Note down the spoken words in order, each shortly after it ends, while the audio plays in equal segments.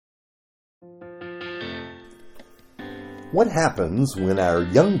What happens when our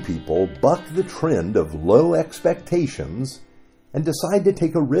young people buck the trend of low expectations and decide to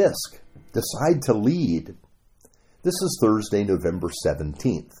take a risk, decide to lead? This is Thursday, November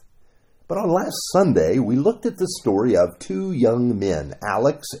 17th. But on last Sunday, we looked at the story of two young men,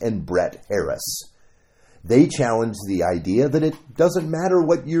 Alex and Brett Harris. They challenged the idea that it doesn't matter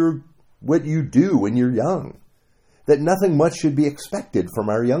what you do when you're young, that nothing much should be expected from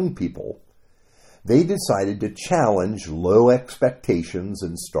our young people. They decided to challenge low expectations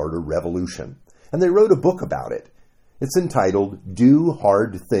and start a revolution. And they wrote a book about it. It's entitled Do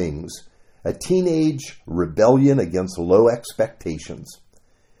Hard Things, a Teenage Rebellion Against Low Expectations.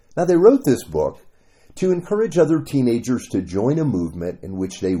 Now, they wrote this book to encourage other teenagers to join a movement in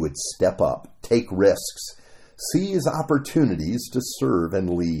which they would step up, take risks, seize opportunities to serve and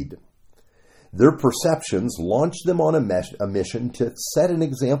lead. Their perceptions launched them on a mission to set an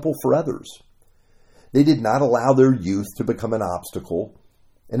example for others. They did not allow their youth to become an obstacle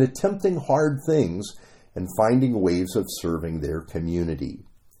in attempting hard things and finding ways of serving their community.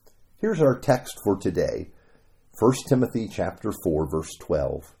 Here's our text for today, 1 Timothy chapter 4, verse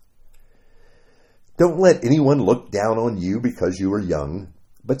 12. Don't let anyone look down on you because you are young,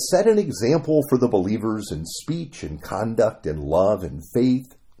 but set an example for the believers in speech and conduct and love and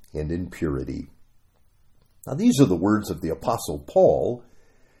faith and in purity. Now these are the words of the Apostle Paul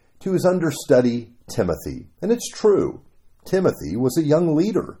to his understudy Timothy. And it's true, Timothy was a young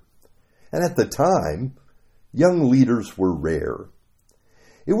leader. And at the time, young leaders were rare.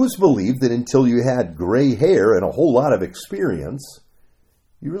 It was believed that until you had gray hair and a whole lot of experience,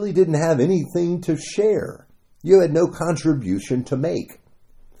 you really didn't have anything to share. You had no contribution to make.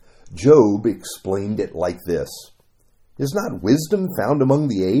 Job explained it like this: Is not wisdom found among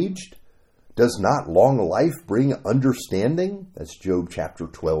the aged? Does not long life bring understanding? That's Job chapter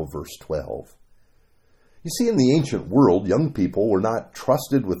 12, verse 12. You see, in the ancient world, young people were not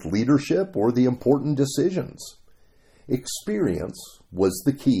trusted with leadership or the important decisions. Experience was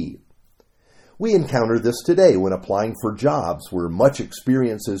the key. We encounter this today when applying for jobs where much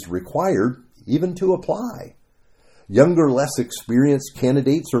experience is required even to apply. Younger, less experienced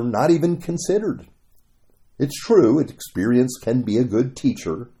candidates are not even considered. It's true, experience can be a good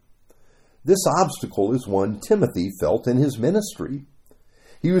teacher. This obstacle is one Timothy felt in his ministry.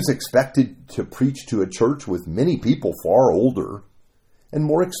 He was expected to preach to a church with many people far older and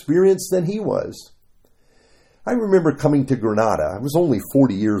more experienced than he was. I remember coming to Granada. I was only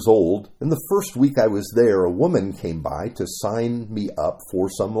 40 years old, and the first week I was there, a woman came by to sign me up for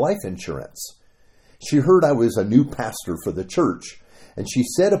some life insurance. She heard I was a new pastor for the church, and she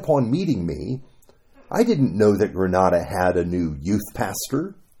said upon meeting me, I didn't know that Granada had a new youth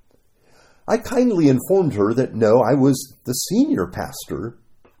pastor. I kindly informed her that no, I was the senior pastor,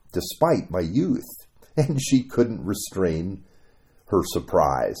 despite my youth, and she couldn't restrain her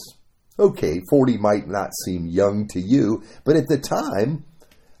surprise. Okay, 40 might not seem young to you, but at the time,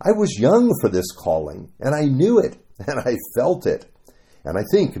 I was young for this calling, and I knew it, and I felt it. And I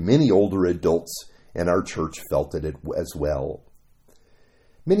think many older adults in our church felt it as well.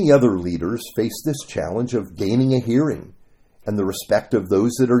 Many other leaders face this challenge of gaining a hearing and the respect of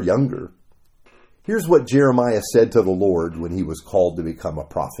those that are younger. Here's what Jeremiah said to the Lord when he was called to become a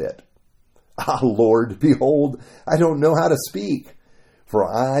prophet. Ah, Lord, behold, I don't know how to speak, for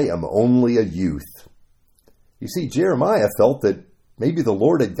I am only a youth. You see, Jeremiah felt that maybe the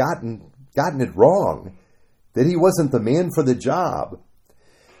Lord had gotten it wrong, that he wasn't the man for the job.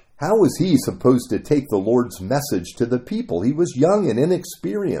 How was he supposed to take the Lord's message to the people? He was young and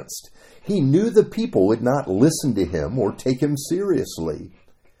inexperienced. He knew the people would not listen to him or take him seriously.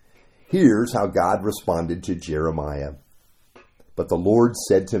 Here's how God responded to Jeremiah. But the Lord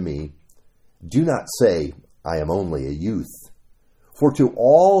said to me, Do not say, I am only a youth. For to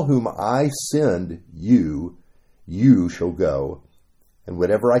all whom I send you, you shall go. And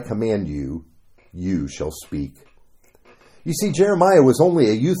whatever I command you, you shall speak. You see, Jeremiah was only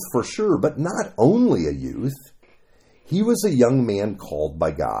a youth for sure, but not only a youth. He was a young man called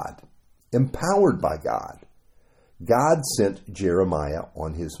by God, empowered by God. God sent Jeremiah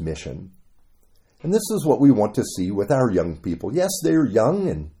on his mission. And this is what we want to see with our young people. Yes, they're young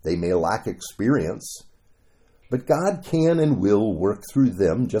and they may lack experience, but God can and will work through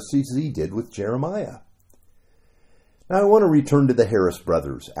them just as he did with Jeremiah. Now I want to return to the Harris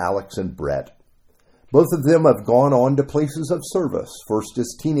brothers, Alex and Brett. Both of them have gone on to places of service. First,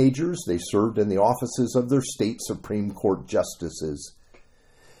 as teenagers, they served in the offices of their state Supreme Court justices.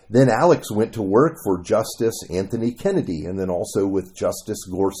 Then Alex went to work for Justice Anthony Kennedy and then also with Justice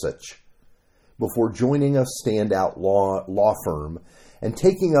Gorsuch before joining a standout law firm and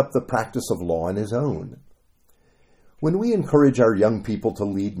taking up the practice of law on his own. When we encourage our young people to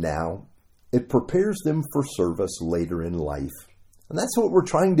lead now, it prepares them for service later in life. And that's what we're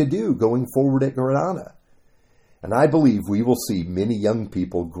trying to do going forward at Granada. And I believe we will see many young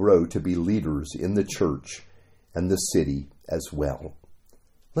people grow to be leaders in the church and the city as well.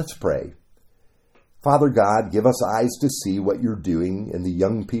 Let's pray. Father God, give us eyes to see what you're doing in the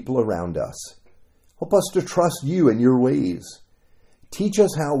young people around us. Help us to trust you and your ways. Teach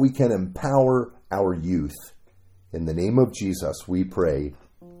us how we can empower our youth. In the name of Jesus, we pray.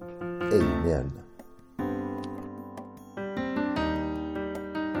 Amen.